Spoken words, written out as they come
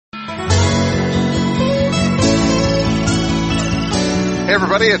Hey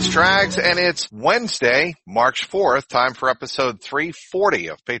everybody, it's Trags, and it's Wednesday, March 4th, time for episode 340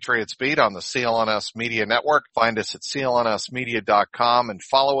 of Patriots Beat on the CLNS Media Network. Find us at clnsmedia.com and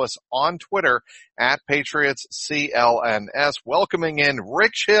follow us on Twitter at PatriotsCLNS. Welcoming in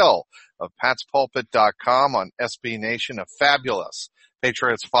Rich Hill of patspulpit.com on SB Nation, a fabulous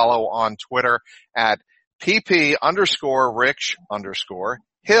Patriots follow on Twitter at pp_Rich_Hill,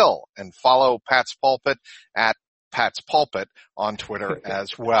 and follow Pat's Pulpit at Pat's Pulpit on Twitter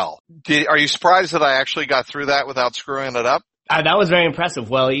as well. Are you surprised that I actually got through that without screwing it up? That was very impressive.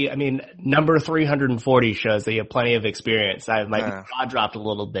 Well, I mean, number 340 shows that you have plenty of experience. My jaw dropped a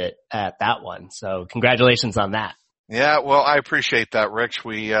little bit at that one, so congratulations on that. Yeah, well, I appreciate that, Rich.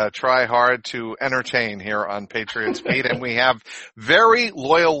 We try hard to entertain here on Patriots Beat, and we have very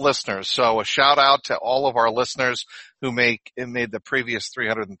loyal listeners. So a shout out to all of our listeners who made the previous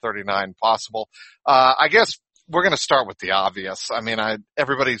 339 possible. I guess we're going to start with the obvious. I mean, I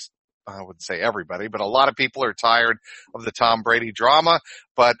wouldn't say everybody, but a lot of people are tired of the Tom Brady drama.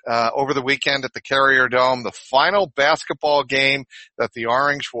 But over the weekend at the Carrier Dome, the final basketball game that the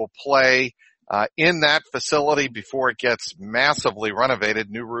Orange will play in that facility before it gets massively renovated,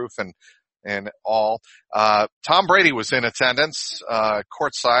 new roof and all. Tom Brady was in attendance,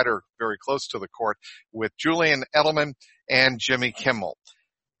 courtside or very close to the court, with Julian Edelman and Jimmy Kimmel.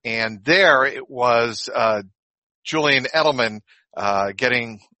 And there it was Julian Edelman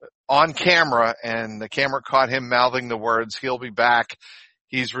getting on camera, and the camera caught him mouthing the words, "He'll be back.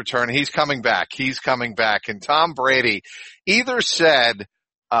 He's returning. He's coming back. He's coming back." And Tom Brady either said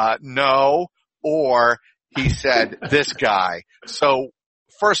no, or he said this guy. So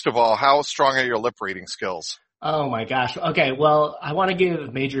first of all, how strong are your lip reading skills? Oh my gosh. Okay. Well, I want to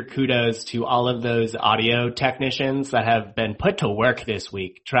give major kudos to all of those audio technicians that have been put to work this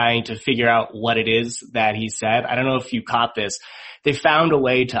week trying to figure out what it is that he said. I don't know if you caught this. They found a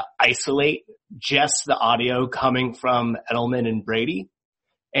way to isolate just the audio coming from Edelman and Brady.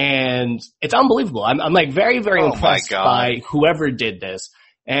 And it's unbelievable. I'm like very, very impressed by whoever did this.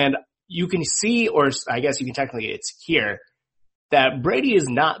 And you can see, or I guess you can technically, it's here, that Brady is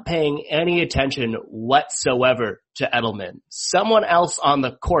not paying any attention whatsoever to Edelman. Someone else on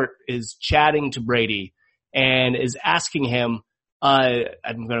the court is chatting to Brady and is asking him,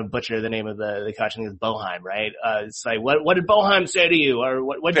 I'm going to butcher the name of the coach. I think it's Boeheim, right? It's like, what did Boeheim say to you? Or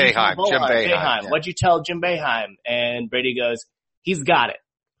what did you tell Boeheim? Jim Boeheim. Yeah. What'd you tell Jim Boeheim? And Brady goes, he's got it.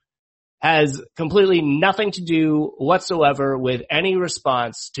 Has completely nothing to do whatsoever with any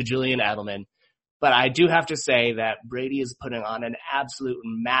response to Julian Edelman. But I do have to say that Brady is putting on an absolute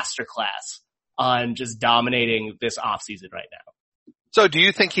masterclass on just dominating this offseason right now. So do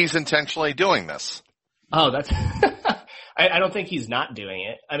you think he's intentionally doing this? Oh, that's I don't think he's not doing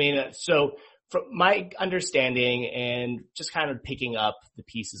it. I mean, so from my understanding and just kind of picking up the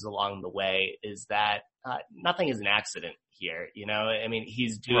pieces along the way is that nothing is an accident here. You know, I mean,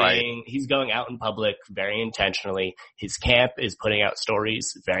 he's going out in public very intentionally. His camp is putting out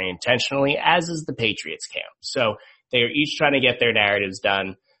stories very intentionally, as is the Patriots camp. So they are each trying to get their narratives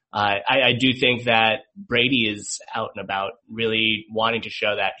done. I do think that Brady is out and about really wanting to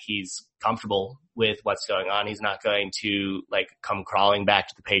show that he's comfortable with what's going on. He's not going to come crawling back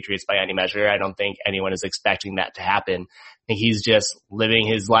to the Patriots by any measure. I don't think anyone is expecting that to happen. I think he's just living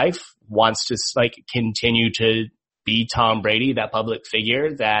his life, wants to continue to be Tom Brady, that public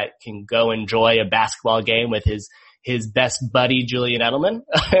figure that can go enjoy a basketball game with his best buddy, Julian Edelman.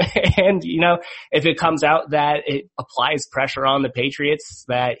 And, if it comes out that it applies pressure on the Patriots,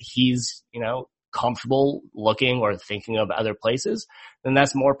 that he's, comfortable looking or thinking of other places, then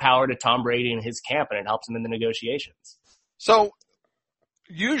that's more power to Tom Brady and his camp, and it helps him in the negotiations. So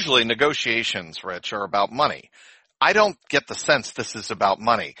usually negotiations, Rich, are about money. I don't get the sense this is about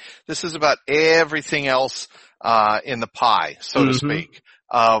money. This is about everything else in the pie, so to speak,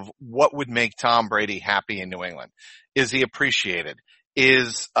 of what would make Tom Brady happy in New England. Is he appreciated?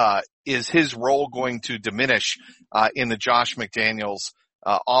 Is his role going to diminish in the Josh McDaniels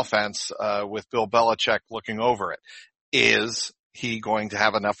offense with Bill Belichick looking over it? Is he going to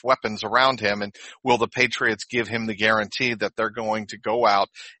have enough weapons around him, and will the Patriots give him the guarantee that they're going to go out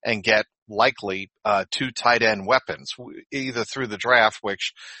and get likely 2 tight end weapons, either through the draft,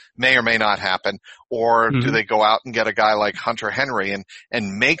 which may or may not happen, or do they go out and get a guy like Hunter Henry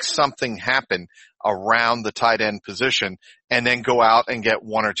and make something happen around the tight end position, and then go out and get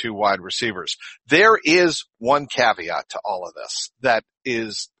 1 or 2 wide receivers? There is one caveat to all of this that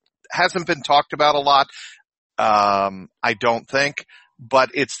hasn't been talked about a lot, I don't think, but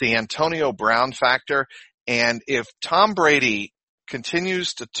it's the Antonio Brown factor. And if Tom Brady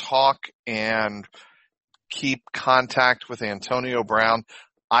continues to talk and keep contact with Antonio Brown,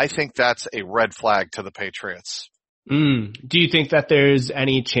 I think that's a red flag to the Patriots. Do you think that there's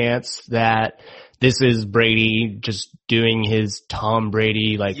any chance that this is Brady just doing his Tom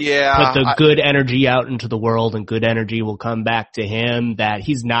Brady, put the good energy out into the world and good energy will come back to him, that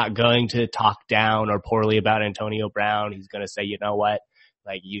he's not going to talk down or poorly about Antonio Brown? He's going to say, you know what,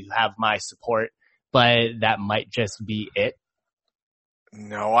 you have my support, but that might just be it.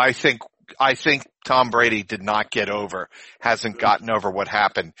 No, I think Tom Brady hasn't gotten over what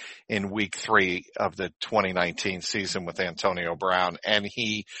happened in week 3 of the 2019 season with Antonio Brown. And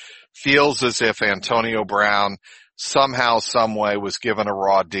he feels as if Antonio Brown somehow, some way was given a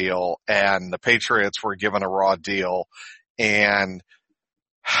raw deal and the Patriots were given a raw deal. And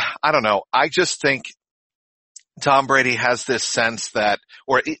I don't know. I just think Tom Brady has this sense that,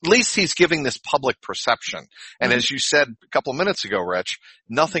 or at least he's giving this public perception. And as you said a couple of minutes ago, Rich,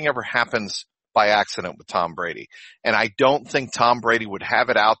 nothing ever happens by accident with Tom Brady. And I don't think Tom Brady would have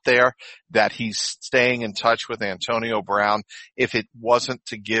it out there that he's staying in touch with Antonio Brown if it wasn't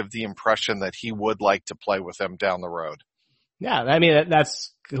to give the impression that he would like to play with him down the road. Yeah, I mean,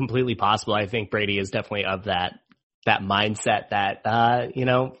 that's completely possible. I think Brady is definitely of that mindset that,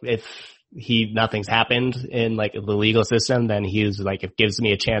 if nothing's happened in the legal system, then he's it gives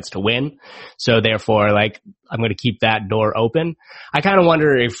me a chance to win. So therefore, I'm going to keep that door open. I kind of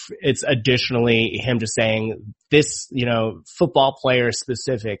wonder if it's additionally him just saying this, football player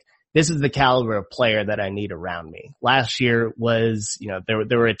specific, this is the caliber of player that I need around me. Last year was,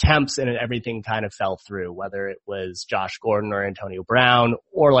 there were attempts and everything kind of fell through, whether it was Josh Gordon or Antonio Brown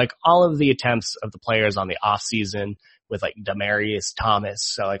or all of the attempts of the players on the offseason with Demaryius Thomas.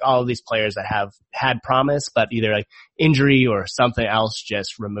 So all of these players that have had promise, but either injury or something else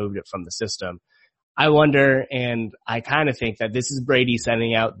just removed it from the system. I wonder, and I kind of think that this is Brady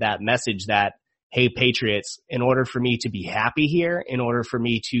sending out that message that, hey, Patriots, in order for me to be happy here, in order for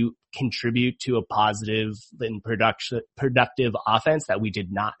me to contribute to a positive and productive offense that we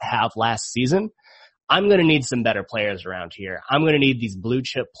did not have last season, I'm going to need some better players around here. I'm going to need these blue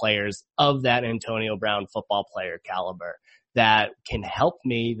chip players of that Antonio Brown football player caliber that can help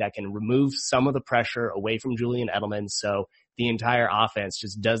me, that can remove some of the pressure away from Julian Edelman so the entire offense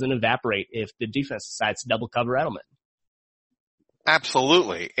just doesn't evaporate if the defense decides to double cover Edelman.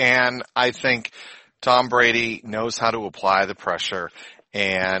 Absolutely. And I think Tom Brady knows how to apply the pressure,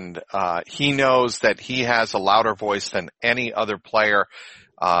 and he knows that he has a louder voice than any other player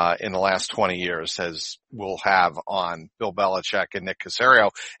in the last 20 years will have on Bill Belichick and Nick Caserio.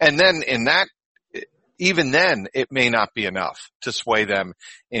 And then even then, it may not be enough to sway them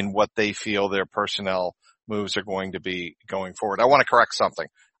in what they feel their personnel moves are going to be going forward. I want to correct something.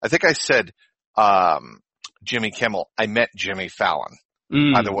 I think I said, Jimmy Kimmel. I met Jimmy Fallon.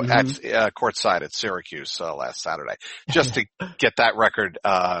 By the way, at courtside at Syracuse last Saturday, just to get that record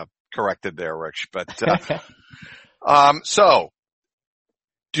corrected there, Rich. But so,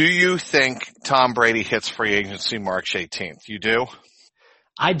 do you think Tom Brady hits free agency March 18th? You do?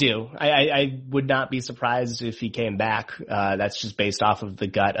 I do. I would not be surprised if he came back. That's just based off of the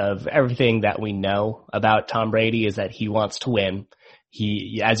gut of everything that we know about Tom Brady is that he wants to win.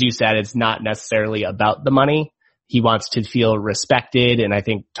 He, as you said, it's not necessarily about the money. He wants to feel respected. And I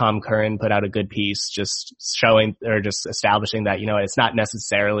think Tom Curran put out a good piece just showing or just establishing that, it's not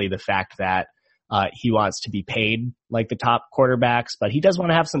necessarily the fact that he wants to be paid like the top quarterbacks, but he does want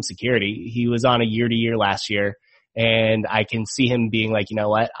to have some security. He was on a year-to-year last year, and I can see him being like, you know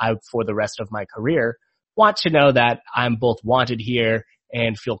what, I, for the rest of my career, want to know that I'm both wanted here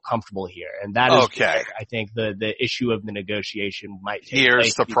and feel comfortable here. And that is, okay. I think the issue of the negotiation might take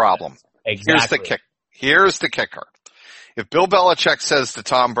Here's the problem. Exactly. Here's the kicker. If Bill Belichick says to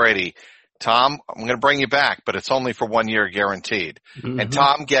Tom Brady, Tom, I'm going to bring you back, but it's only for 1 year guaranteed. Mm-hmm. And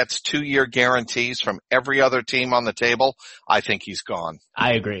Tom gets 2-year guarantees from every other team on the table, I think he's gone.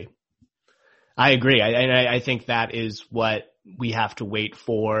 I agree. I think that is what we have to wait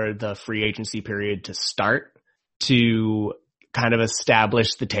for the free agency period to start to kind of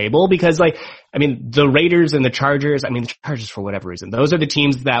establish the table, because the Raiders and the Chargers, for whatever reason, those are the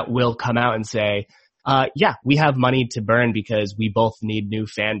teams that will come out and say, we have money to burn because we both need new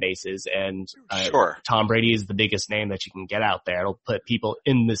fan bases, and sure. Tom Brady is the biggest name that you can get out there. It'll put people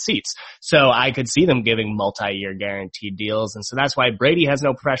in the seats. So I could see them giving multi-year guaranteed deals. And so that's why Brady has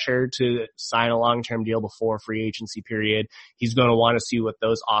no pressure to sign a long-term deal before free agency period. He's going to want to see what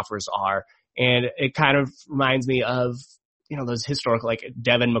those offers are. And it kind of reminds me of, those historical,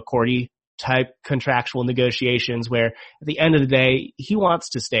 Devin McCourty type contractual negotiations where at the end of the day, he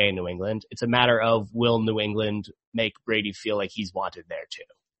wants to stay in New England. It's a matter of, will New England make Brady feel like he's wanted there too?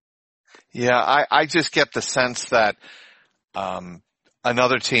 Yeah, I just get the sense that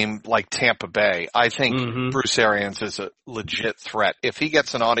another team like Tampa Bay, I think Bruce Arians is a legit threat. If he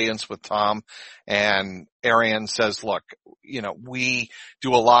gets an audience with Tom and Arians says, look, we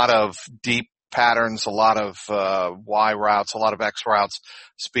do a lot of deep patterns, a lot of Y routes, a lot of X routes,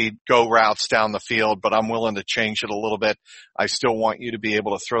 speed go routes down the field, but I'm willing to change it a little bit. I still want you to be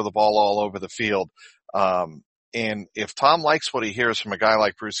able to throw the ball all over the field. And if Tom likes what he hears from a guy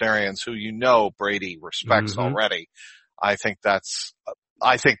like Bruce Arians, who Brady respects already, I think that's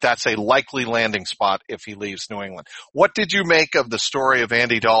a likely landing spot if he leaves New England. What did you make of the story of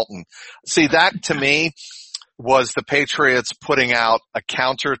Andy Dalton? See, that to me was the Patriots putting out a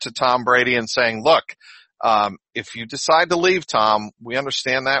counter to Tom Brady and saying, look, if you decide to leave, Tom, we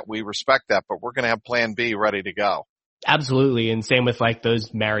understand that, we respect that, but we're going to have plan B ready to go. Absolutely. And same with like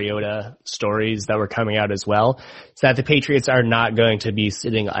those Mariota stories that were coming out as well. So that the Patriots are not going to be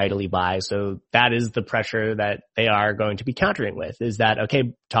sitting idly by. So that is the pressure that they are going to be countering with, is that,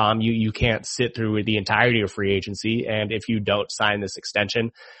 okay, Tom, you can't sit through the entirety of free agency. And if you don't sign this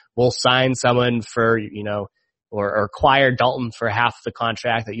extension, we'll sign someone for, or acquire Dalton for half the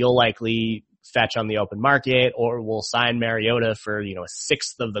contract that you'll likely fetch on the open market, or we'll sign Mariota for, a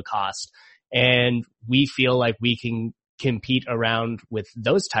sixth of the cost. And we feel like we can compete around with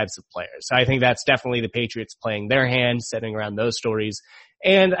those types of players. So I think that's definitely the Patriots playing their hand, setting around those stories.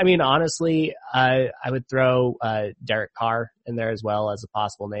 And I mean, honestly, I would throw Derek Carr in there as well as a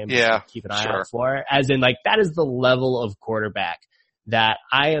possible name to keep an eye out for. As in, like, that is the level of quarterback that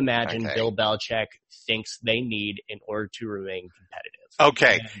I imagine Bill Belichick thinks they need in order to remain competitive.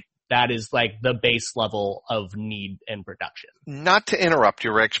 Okay. And that is like the base level of need and production. Not to interrupt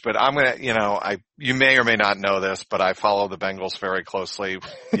you, Rich, but I'm going to, you may or may not know this, but I follow the Bengals very closely,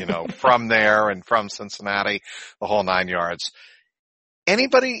 from there and from Cincinnati, the whole 9 yards.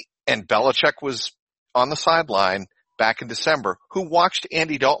 Anybody, and Belichick was on the sideline back in December, who watched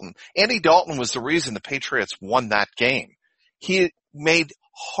Andy Dalton. Andy Dalton was the reason the Patriots won that game. He made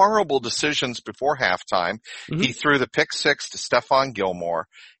horrible decisions before halftime. He threw the pick six to Stephon Gilmore.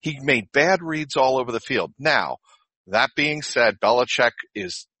 He made bad reads all over the field. Now, that being said, Belichick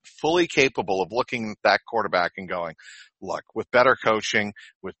is fully capable of looking at that quarterback and going, look, with better coaching,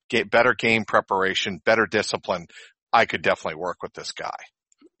 with better game preparation, better discipline, I could definitely work with this guy.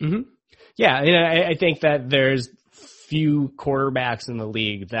 Yeah, I think that there's few quarterbacks in the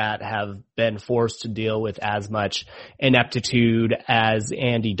league that have been forced to deal with as much ineptitude as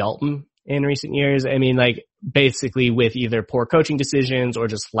Andy Dalton in recent years. I mean, like, basically with either poor coaching decisions or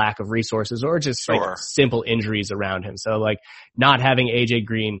just lack of resources or just like simple injuries around him. So like not having AJ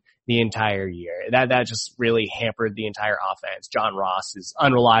Green the entire year, that just really hampered the entire offense. John Ross is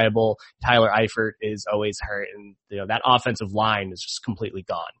unreliable. Tyler Eifert is always hurt, and that offensive line is just completely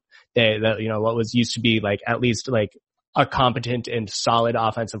gone. What was used to be like at least like a competent and solid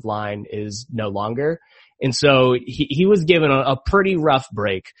offensive line is no longer. And so he was given a pretty rough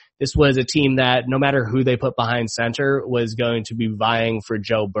break. This was a team that no matter who they put behind center was going to be vying for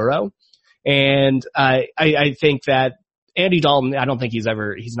Joe Burrow. And I think that Andy Dalton, I don't think he's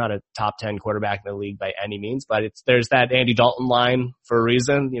not a top 10 quarterback in the league by any means, but there's that Andy Dalton line for a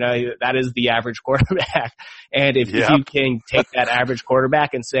reason. That is the average quarterback. And if you can take that average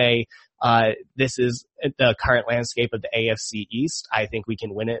quarterback and say, this is the current landscape of the AFC East, I think we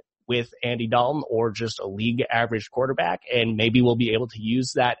can win it with Andy Dalton or just a league average quarterback. And maybe we'll be able to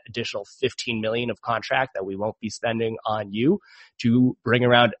use that additional $15 million of contract that we won't be spending on you to bring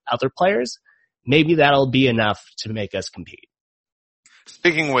around other players. Maybe that'll be enough to make us compete.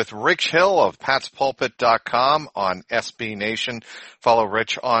 Speaking with Rich Hill of patspulpit.com on SB Nation. Follow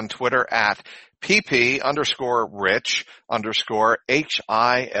Rich on Twitter at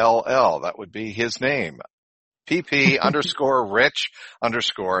PP_Rich_HILL. That would be his name.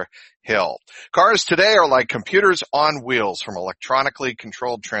 PP_Rich_Hill. Cars today are like computers on wheels, from electronically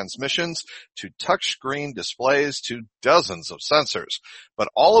controlled transmissions to touchscreen displays to dozens of sensors. But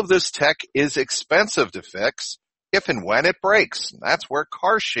all of this tech is expensive to fix if and when it breaks. That's where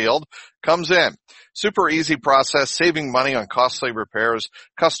CarShield comes in. Super easy process, saving money on costly repairs,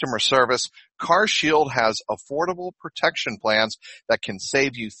 customer service. CarShield has affordable protection plans that can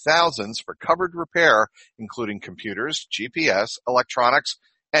save you thousands for covered repair, including computers, GPS, electronics,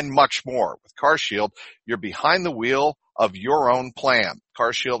 and much more. With CarShield, you're behind the wheel of your own plan.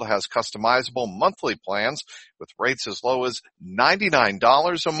 CarShield has customizable monthly plans with rates as low as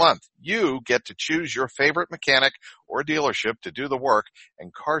 $99 a month. You get to choose your favorite mechanic or dealership to do the work,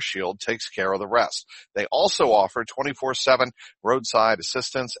 and CarShield takes care of the rest. They also offer 24/7 roadside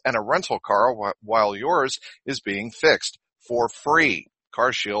assistance and a rental car while yours is being fixed for free.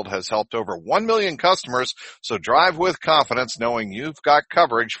 CarShield has helped over 1 million customers, so drive with confidence knowing you've got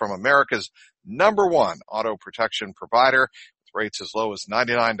coverage from America's #1 auto protection provider. With rates as low as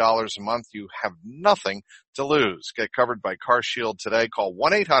 $99 a month, you have nothing to lose. Get covered by CarShield today. Call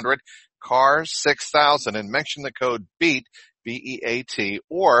 1-800-CAR-6000 and mention the code BEAT, B-E-A-T,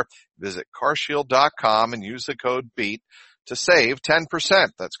 or visit carshield.com and use the code BEAT to save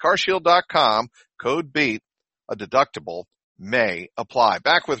 10%. That's carshield.com, code BEAT. A deductible may apply.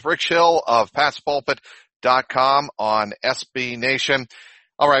 Back with Rich Hill of patspulpit.com on SB Nation.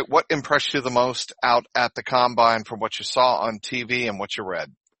 All right, what impressed you the most out at the Combine from what you saw on TV and what you read?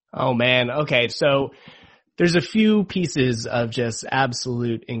 Oh, man. Okay, so there's a few pieces of just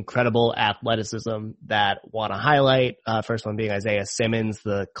absolute incredible athleticism that want to highlight. First one being Isaiah Simmons,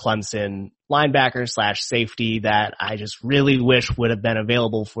 the Clemson linebacker / safety that I just really wish would have been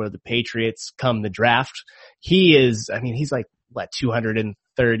available for the Patriots come the draft. He's like,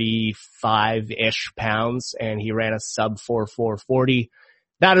 235-ish pounds, and he ran a sub 4.40.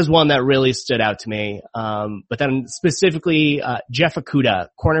 That is one that really stood out to me. But then specifically, Jeff Okudah,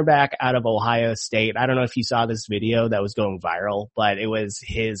 cornerback out of Ohio State. I don't know if you saw this video that was going viral, but it was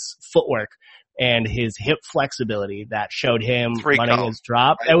his footwork and his hip flexibility that showed him running his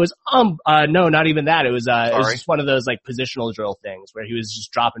drop. Right? It was, no, not even that. It was just one of those like positional drill things where he was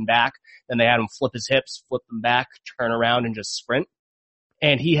just dropping back. Then they had him flip his hips, flip them back, turn around and just sprint.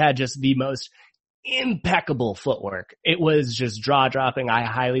 And he had just the most impeccable footwork. It was just jaw dropping. I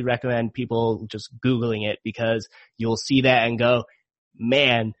highly recommend people just Googling it because you'll see that and go,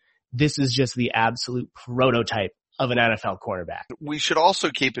 man, this is just the absolute prototype of an NFL cornerback. We should also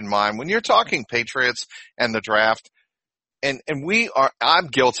keep in mind when you're talking Patriots and the draft, and I'm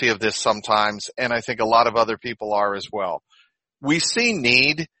guilty of this sometimes, and I think a lot of other people are as well. We see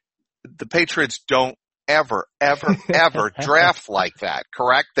need. The Patriots don't ever draft like that,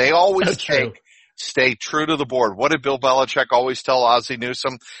 correct? They always stay true to the board. What did Bill Belichick always tell Ozzie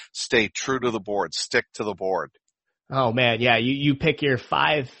Newsome? Stay true to the board. Stick to the board. Oh man, yeah. You pick your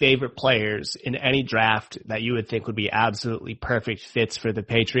 5 favorite players in any draft that you would think would be absolutely perfect fits for the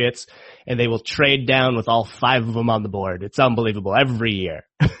Patriots, and they will trade down with all 5 of them on the board. It's unbelievable every year.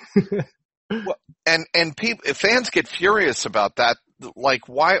 Well, and fans get furious about that. Like,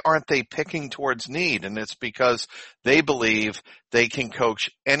 why aren't they picking towards need? And it's because they believe they can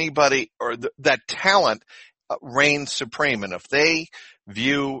coach anybody, or that talent reigns supreme. And if they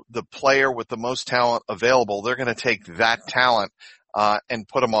view the player with the most talent available, they're going to take that talent and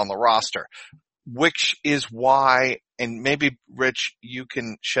put them on the roster, which is why, and maybe, Rich, you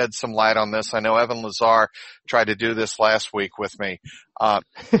can shed some light on this. I know Evan Lazar tried to do this last week with me.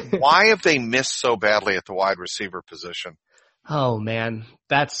 Why have they missed so badly at the wide receiver position? Oh man,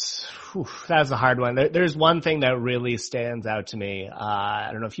 that's a hard one. There's one thing that really stands out to me. I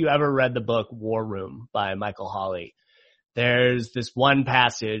don't know if you ever read the book War Room by Michael Hawley. There's this one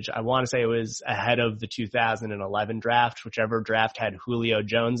passage, I want to say it was ahead of the 2011 draft, whichever draft had Julio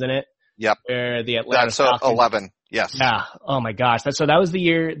Jones in it. Yep. Where the Atlanta Falcons. 11. Yes. Yeah. Oh my gosh. So that was the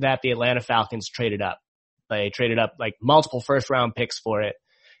year that the Atlanta Falcons traded up. They traded up like multiple first round picks for it.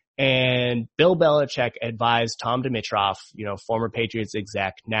 And Bill Belichick advised Tom Dimitroff, former Patriots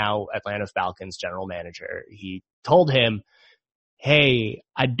exec, now Atlanta Falcons general manager. He told him, hey,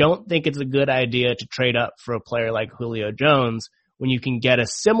 I don't think it's a good idea to trade up for a player like Julio Jones when you can get a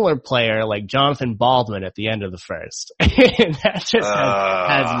similar player like Jonathan Baldwin at the end of the first. And that just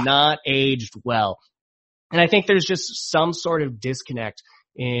has not aged well. And I think there's just some sort of disconnect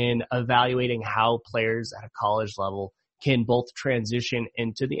in evaluating how players at a college level can both transition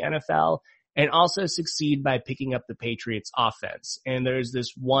into the NFL and also succeed by picking up the Patriots offense. And there's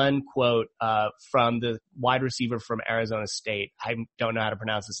this one quote from the wide receiver from Arizona State. I don't know how to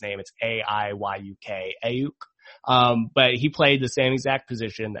pronounce his name. It's A-I-Y-U-K, Ayuk. But he played the same exact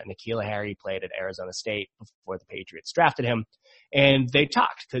position that N'Keal Harry played at Arizona State before the Patriots drafted him. And they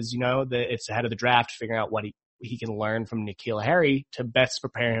talked because, it's ahead of the draft, figuring out what he can learn from N'Keal Harry to best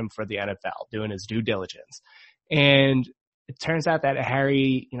prepare him for the NFL, doing his due diligence. And it turns out that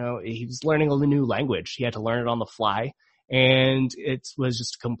Harry, he was learning a new language. He had to learn it on the fly. And it was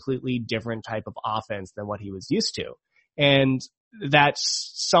just a completely different type of offense than what he was used to. And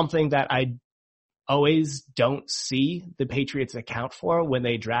that's something that I always don't see the Patriots account for when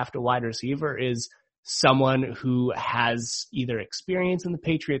they draft a wide receiver, is someone who has either experience in the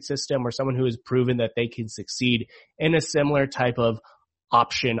Patriot system or someone who has proven that they can succeed in a similar type of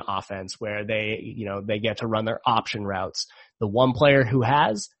option offense where they get to run their option routes. The one player who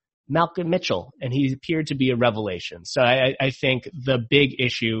has, Malcolm Mitchell, and he appeared to be a revelation. So I think the big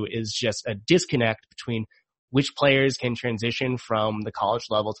issue is just a disconnect between which players can transition from the college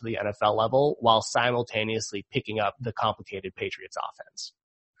level to the NFL level while simultaneously picking up the complicated Patriots offense.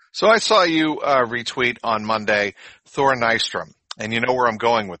 So I saw you retweet on Monday Thor Nystrom, and you know where I'm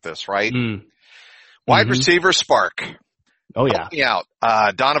going with this, right? Wide receiver spark. Oh, yeah. Help me out.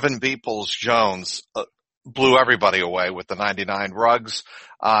 Donovan Peoples-Jones blew everybody away with the 99. Ruggs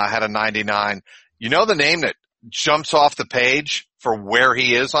had a 99. You know the name that jumps off the page for where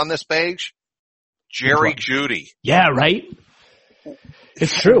he is on this page? Jerry Jeudy. Yeah, right?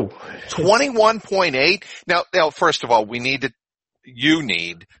 It's true. 21.8. Now, first of all, you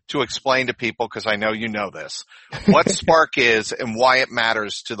need to explain to people, because I know you know this, what Spark is and why it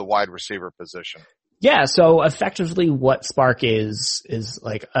matters to the wide receiver position. Yeah, so effectively what Spark is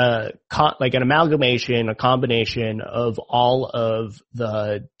like an amalgamation, a combination of all of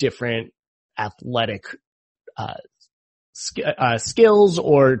the different athletic skills,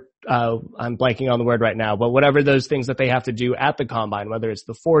 or I'm blanking on the word right now, but whatever those things that they have to do at the combine, whether it's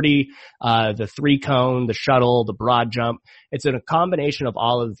the 40, the 3-cone, the shuttle, the broad jump, it's a combination of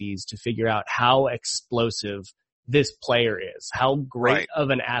all of these to figure out how explosive this player is, how great of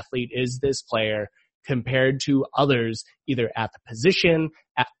an athlete is this player compared to others, either at the position,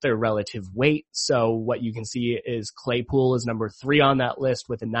 at their relative weight. So what you can see is Claypool is number 3 on that list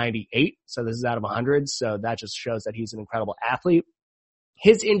with a 98. So this is out of 100. So that just shows that he's an incredible athlete.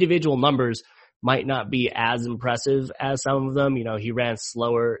 His individual numbers might not be as impressive as some of them. You know, he ran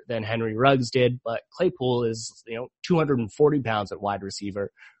slower than Henry Ruggs did, but Claypool is, 240 pounds at wide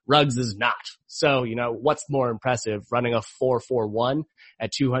receiver. Ruggs is not. So, what's more impressive, running a 4.41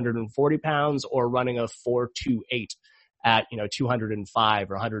 at 240 pounds or running a 4.28 at,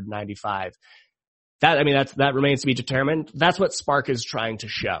 205 or 195? That remains to be determined. That's what Spark is trying to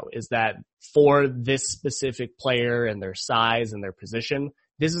show, is that for this specific player and their size and their position,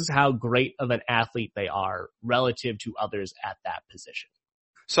 this is how great of an athlete they are relative to others at that position.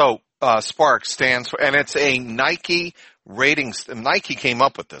 So, Spark stands for, and it's a Nike ratings. Nike came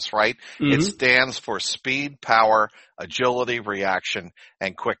up with this, right? It stands for speed, power, agility, reaction,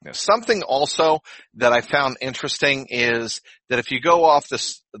 and quickness. Something also that I found interesting is that if you go off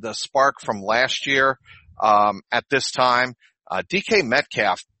the Spark from last year, at this time, DK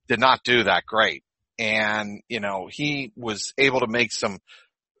Metcalf did not do that great. And, he was able to make some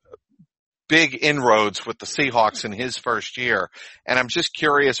big inroads with the Seahawks in his first year. And I'm just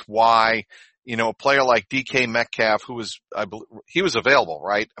curious why, a player like DK Metcalf, he was available,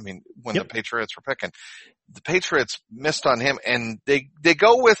 right? I mean, when the Patriots were picking, the Patriots missed on him, and they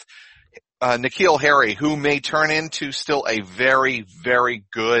go with N'Keal Harry, who may turn into still a very, very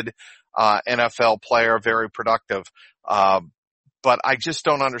good NFL player, very productive. But I just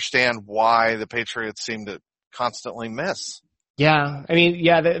don't understand why the Patriots seem to constantly miss. Yeah. I mean,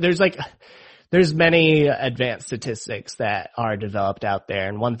 there's many advanced statistics that are developed out there.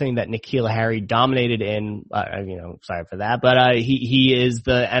 And one thing that N'Keal Harry dominated in, sorry for that, but, he is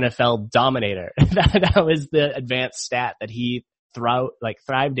the NFL dominator. That was the advanced stat that he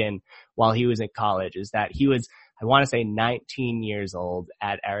thrived in while he was in college, is that he was, I want to say 19 years old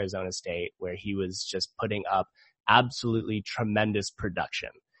at Arizona State, where he was just putting up absolutely tremendous production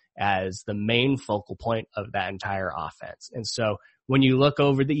as the main focal point of that entire offense. And so when you look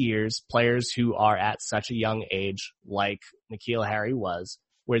over the years, players who are at such a young age, like N'Keal Harry was,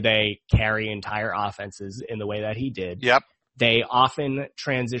 where they carry entire offenses in the way that he did, they often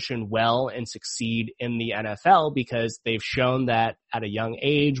transition well and succeed in the NFL because they've shown that at a young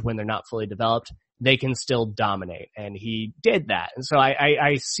age, when they're not fully developed, they can still dominate. And he did that. And so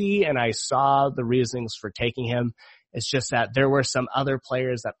I see and I saw the reasonings for taking him. It's just that there were some other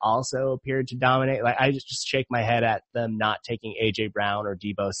players that also appeared to dominate. Like, I just shake my head at them not taking A.J. Brown or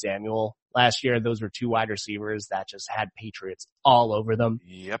Deebo Samuel last year. Those were 2 wide receivers that just had Patriots all over them.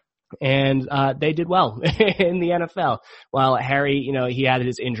 Yep. And they did well in the NFL. While Harry, he had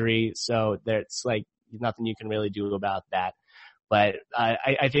his injury, so there's nothing you can really do about that. But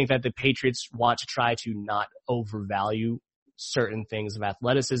I think that the Patriots want to try to not overvalue certain things of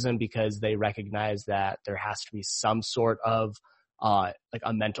athleticism, because they recognize that there has to be some sort of a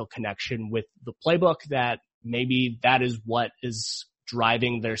mental connection with the playbook, that maybe that is what is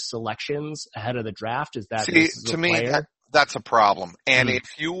driving their selections ahead of the draft, is that to me that's a problem. And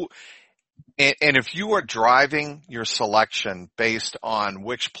if you are driving your selection based on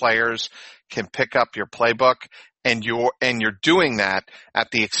which players can pick up your playbook, and you're doing that at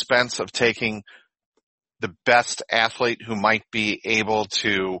the expense of taking the best athlete who might be able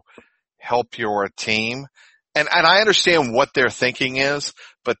to help your team, And I understand what their thinking is,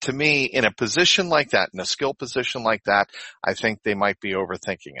 but to me, in a position like that, in a skill position like that, I think they might be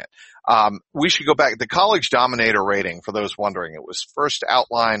overthinking it. We should go back. The college dominator rating, for those wondering, it was first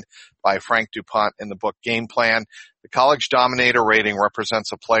outlined by Frank DuPont in the book Game Plan. The college dominator rating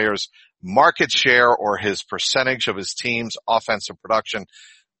represents a player's market share or his percentage of his team's offensive production.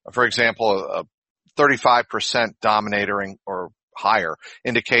 For example, a 35% dominating or higher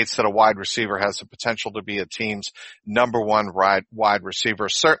indicates that a wide receiver has the potential to be a team's number one wide receiver.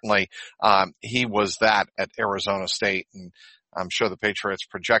 Certainly, he was that at Arizona State, and I'm sure the Patriots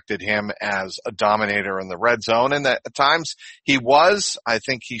projected him as a dominator in the red zone, and at times he was. I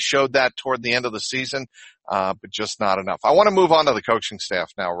think he showed that toward the end of the season, but just not enough. I want to move on to the coaching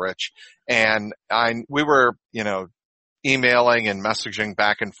staff now, Rich, and we were, emailing and messaging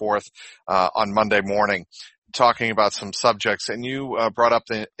back and forth on Monday morning, talking about some subjects, and you brought up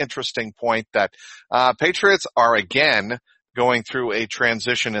the interesting point that Patriots are again going through a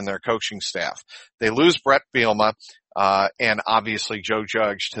transition in their coaching staff. They lose Brett Bielema and obviously Joe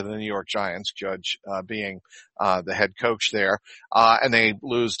Judge to the New York Giants, Judge being the head coach there, and they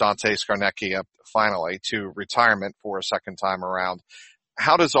lose Dante Scarnecchia finally to retirement for a second time around.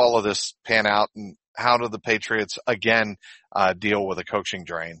 How does all of this pan out, and how do the Patriots again deal with a coaching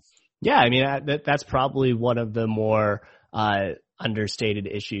drain? Yeah, I mean, that's probably one of the more understated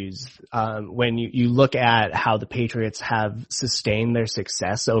issues. When you look at how the Patriots have sustained their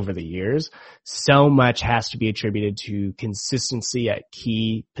success over the years, so much has to be attributed to consistency at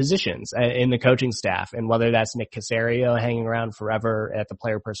key positions in the coaching staff. And whether that's Nick Caserio hanging around forever at the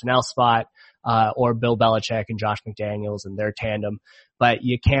player personnel spot, or Bill Belichick and Josh McDaniels and their tandem. But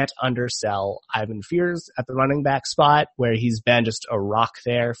you can't undersell Ivan Fears at the running back spot, where he's been just a rock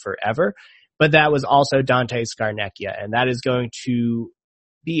there forever. But that was also Dante Scarnecchia, and that is going to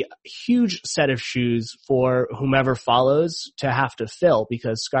be a huge set of shoes for whomever follows to have to fill,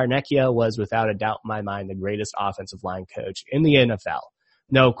 because Scarnecchia was without a doubt in my mind the greatest offensive line coach in the NFL.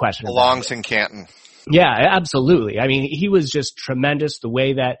 No question about it. Belongs in Canton. Yeah, absolutely. I mean, he was just tremendous, the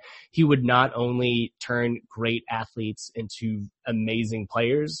way that he would not only turn great athletes into amazing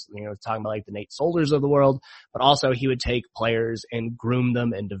players, talking about like the Nate Solders of the world, but also he would take players and groom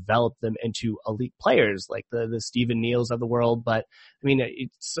them and develop them into elite players like the Stephen Neals of the world. But I mean,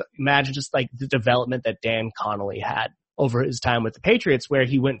 imagine just like the development that Dan Connolly had over his time with the Patriots, where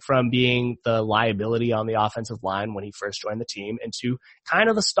he went from being the liability on the offensive line when he first joined the team into kind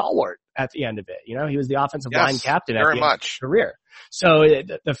of a stalwart at the end of it. He was the offensive line captain at the end of his career. So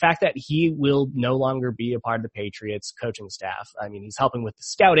the fact that he will no longer be a part of the Patriots coaching staff, I mean, he's helping with the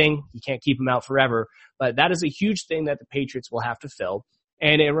scouting. You can't keep him out forever, but that is a huge thing that the Patriots will have to fill.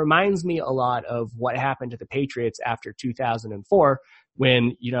 And it reminds me a lot of what happened to the Patriots after 2004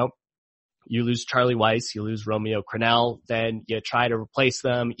 when, you lose Charlie Weiss, you lose Romeo Crennel, then you try to replace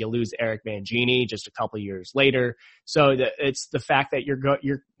them, you lose Eric Mangini just a couple years later. So it's the fact that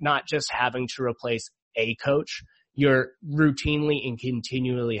you're not just having to replace a coach, you're routinely and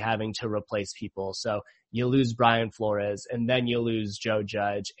continually having to replace people. So you lose Brian Flores, and then you lose Joe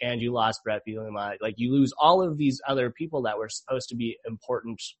Judge, and you lost Brett Bielema. Like, you lose all of these other people that were supposed to be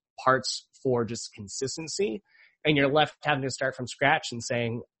important parts for just consistency, and you're left having to start from scratch and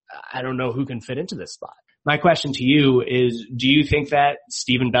saying, I don't know who can fit into this spot. My question to you is, do you think that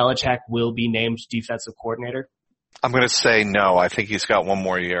Stephen Belichick will be named defensive coordinator? I'm going to say no. I think he's got one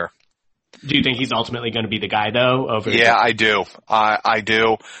more year. Do you think he's ultimately going to be the guy, though? Yeah, I do. I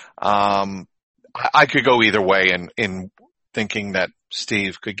do. I could go either way in thinking that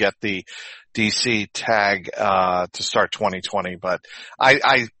Steve could get the DC tag to start 2020, but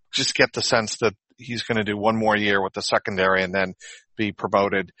I just get the sense that he's going to do one more year with the secondary and then be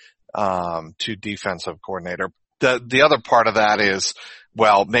promoted to defensive coordinator. The other part of that is,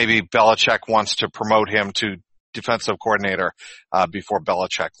 well, maybe Belichick wants to promote him to defensive coordinator before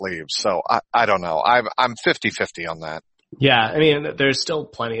Belichick leaves. So I don't know. I'm 50-50 on that. Yeah, I mean, there's still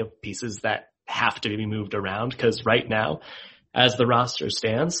plenty of pieces that have to be moved around, because right now, as the roster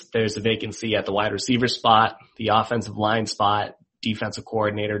stands, there's a vacancy at the wide receiver spot, the offensive line spot, defensive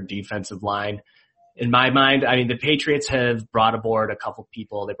coordinator, defensive line. In my mind, I mean, the Patriots have brought aboard a couple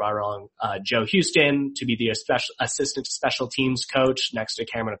people. They brought along Joe Houston to be the assistant special teams coach next to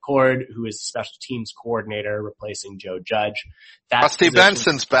Cameron Accord, who is special teams coordinator, replacing Joe Judge. Rusty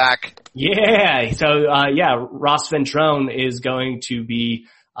Benson's back. Yeah. So, Ross Ventrone is going to be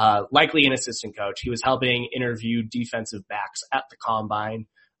likely an assistant coach. He was helping interview defensive backs at the combine,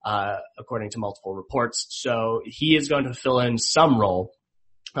 according to multiple reports. So he is going to fill in some role.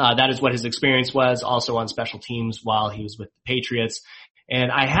 That is what his experience was, also on special teams while he was with the Patriots.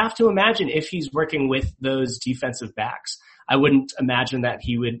 And I have to imagine if he's working with those defensive backs, I wouldn't imagine that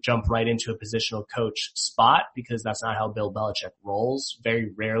he would jump right into a positional coach spot because that's not how Bill Belichick rolls. Very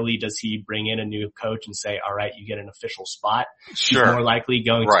rarely does he bring in a new coach and say, all right, you get an official spot. Sure. He's more likely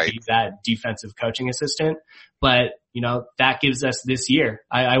going Right. to be that defensive coaching assistant. But, that gives us this year.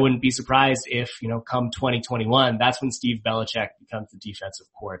 I wouldn't be surprised if, come 2021, that's when Steve Belichick becomes the defensive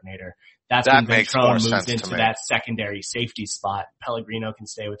coordinator. That's when Ventrone moves into that secondary safety spot. Pellegrino can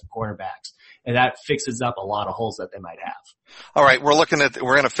stay with the cornerbacks. And that fixes up a lot of holes that they might have. All right, we're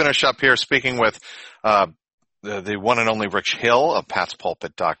going to finish up here speaking with the one and only Rich Hill of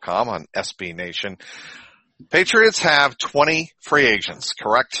patspulpit.com on SB Nation. Patriots have 20 free agents,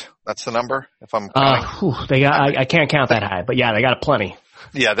 correct? That's the number, if I'm counting. I can't count that high, but yeah, they got plenty.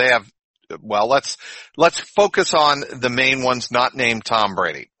 Yeah, they have. Well, let's focus on the main ones not named Tom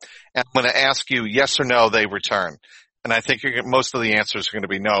Brady. And I'm going to ask you yes or no, they return. And I think most of the answers are going to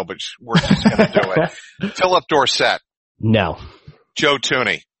be no, but we're just going to do it. Philip Dorsett. No. Joe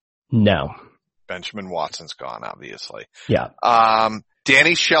Tooney. No. Benjamin Watson's gone, obviously. Yeah.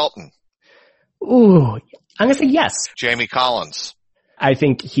 Danny Shelton. Ooh, I'm going to say yes. Jamie Collins. I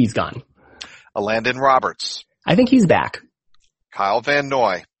think he's gone. Landon Roberts. I think he's back. Kyle Van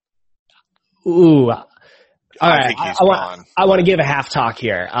Noy. Ooh. All right. I think he's gone. I want to give a half talk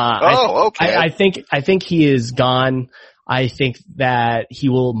here. Okay. I think he is gone. I think that he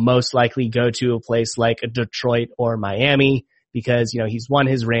will most likely go to a place like a Detroit or Miami because, he's won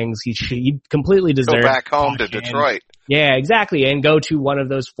his rings. He completely deserves go back home to Detroit. Yeah, exactly. And go to one of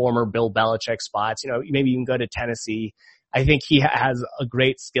those former Bill Belichick spots. Maybe you can go to Tennessee. I think he has a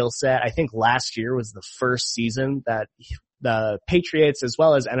great skill set. I think last year was the first season that the Patriots as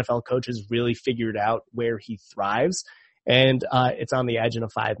well as NFL coaches really figured out where he thrives. And, it's on the edge in a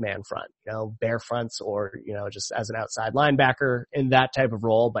 5-man front, bare fronts or, just as an outside linebacker in that type of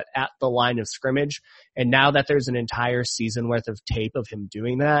role, but at the line of scrimmage. And now that there's an entire season worth of tape of him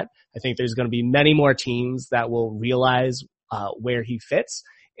doing that, I think there's going to be many more teams that will realize, where he fits.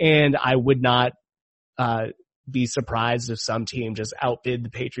 And I would not, be surprised if some team just outbid the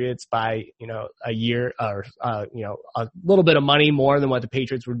Patriots by, a year or, a little bit of money more than what the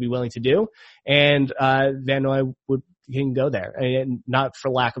Patriots would be willing to do. And, Van Noy can go there, and not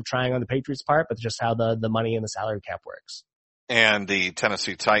for lack of trying on the Patriots' part, but just how the money and the salary cap works. And the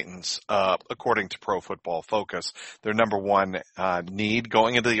Tennessee Titans, according to Pro Football Focus, their number one need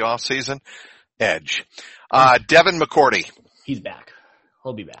going into the offseason, edge. Devin McCourty. He's back.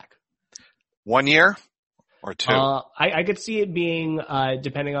 He'll be back. 1 year or 2? I could see it being,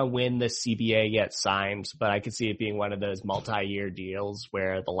 depending on when the CBA gets signed, but I could see it being one of those multi-year deals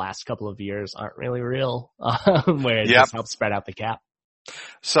where the last couple of years aren't really real, where it just helps spread out the cap.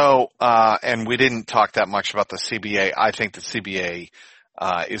 So, and we didn't talk that much about the CBA. I think the CBA,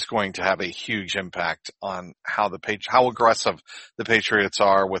 is going to have a huge impact on how aggressive the Patriots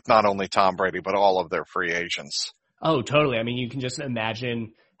are with not only Tom Brady, but all of their free agents. Oh, totally. I mean, you can just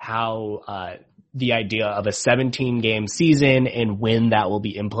imagine how, the idea of a 17-game season and when that will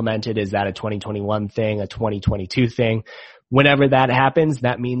be implemented. Is that a 2021 thing, a 2022 thing? Whenever that happens,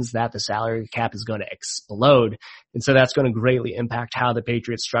 that means that the salary cap is going to explode. And so that's going to greatly impact how the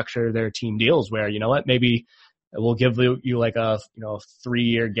Patriots structure their team deals where, maybe we'll give you like a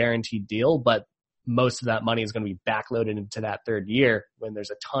 3-year guaranteed deal, but most of that money is going to be backloaded into that third year when there's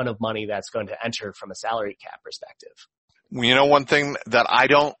a ton of money that's going to enter from a salary cap perspective. One thing that I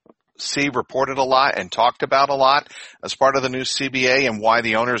don't see reported a lot and talked about a lot as part of the new CBA and why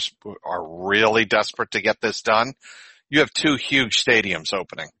the owners are really desperate to get this done. You have 2 huge stadiums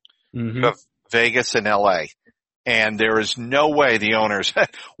opening. Mm-hmm. You have Vegas and LA, and there is no way the owners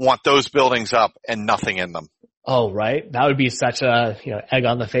want those buildings up and nothing in them. Oh, right. That would be such a, egg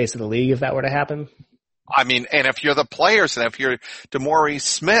on the face of the league if that were to happen. I mean, and if you're the players and if you're DeMaurice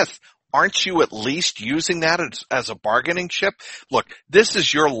Smith, aren't you at least using that as a bargaining chip? Look, this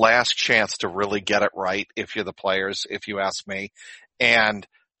is your last chance to really get it right if you're the players, if you ask me. And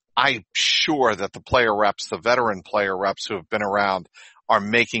I'm sure that the player reps, the veteran player reps who have been around are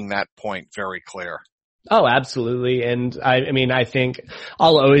making that point very clear. Oh, absolutely. And I think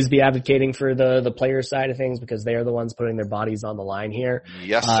I'll always be advocating for the player side of things because they are the ones putting their bodies on the line here.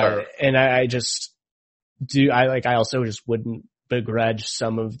 Yes, sir. And I also just wouldn't begrudge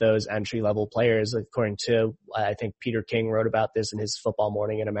some of those entry-level players. According to, I think Peter King wrote about this in his Football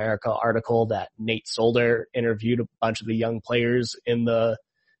Morning in America article that Nate Solder interviewed a bunch of the young players in the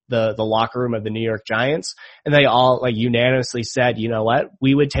locker room of the New York Giants, and they all unanimously said, you know what,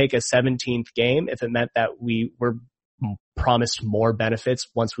 we would take a 17th game if it meant that we were promised more benefits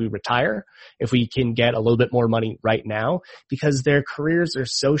once we retire, if we can get a little bit more money right now, because their careers are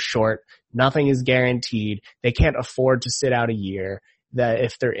so short, nothing is guaranteed. They can't afford to sit out a year. That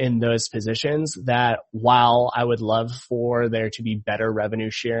if they're in those positions, that while I would love for there to be better revenue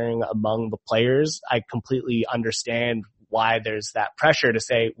sharing among the players, I completely understand why there's that pressure to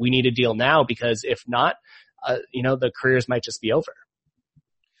say we need a deal now, because if not, the careers might just be over.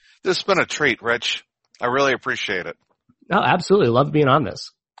 This has been a treat, Rich. I really appreciate it. No, absolutely. Love being on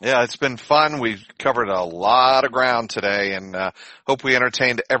this. Yeah, it's been fun. We've covered a lot of ground today, and hope we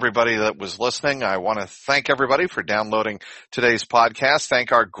entertained everybody that was listening. I want to thank everybody for downloading today's podcast.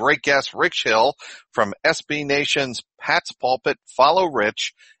 Thank our great guest, Rich Hill from SB Nation's Pat's Pulpit. Follow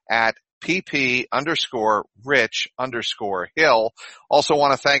Rich at pp_Rich_Hill. Also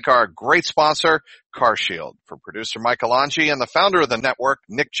want to thank our great sponsor, CarShield. For producer Mike Alonji and the founder of the network,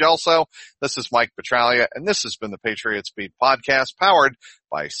 Nick Gelso, this is Mike Petralia, and this has been the Patriots Beat podcast powered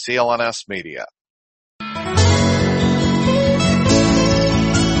by CLNS Media.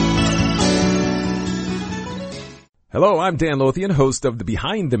 Hello, I'm Dan Lothian, host of the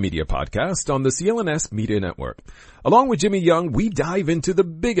Behind the Media podcast on the CLNS Media Network. Along with Jimmy Young, we dive into the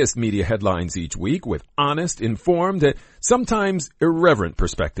biggest media headlines each week with honest, informed, and sometimes irreverent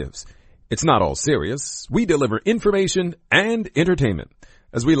perspectives. It's not all serious. We deliver information and entertainment.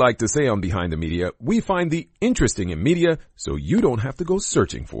 As we like to say on Behind the Media, we find the interesting in media so you don't have to go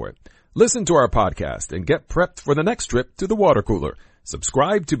searching for it. Listen to our podcast and get prepped for the next trip to the water cooler.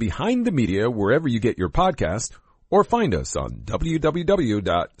 Subscribe to Behind the Media wherever you get your podcast, or find us on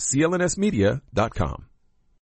www.clnsmedia.com.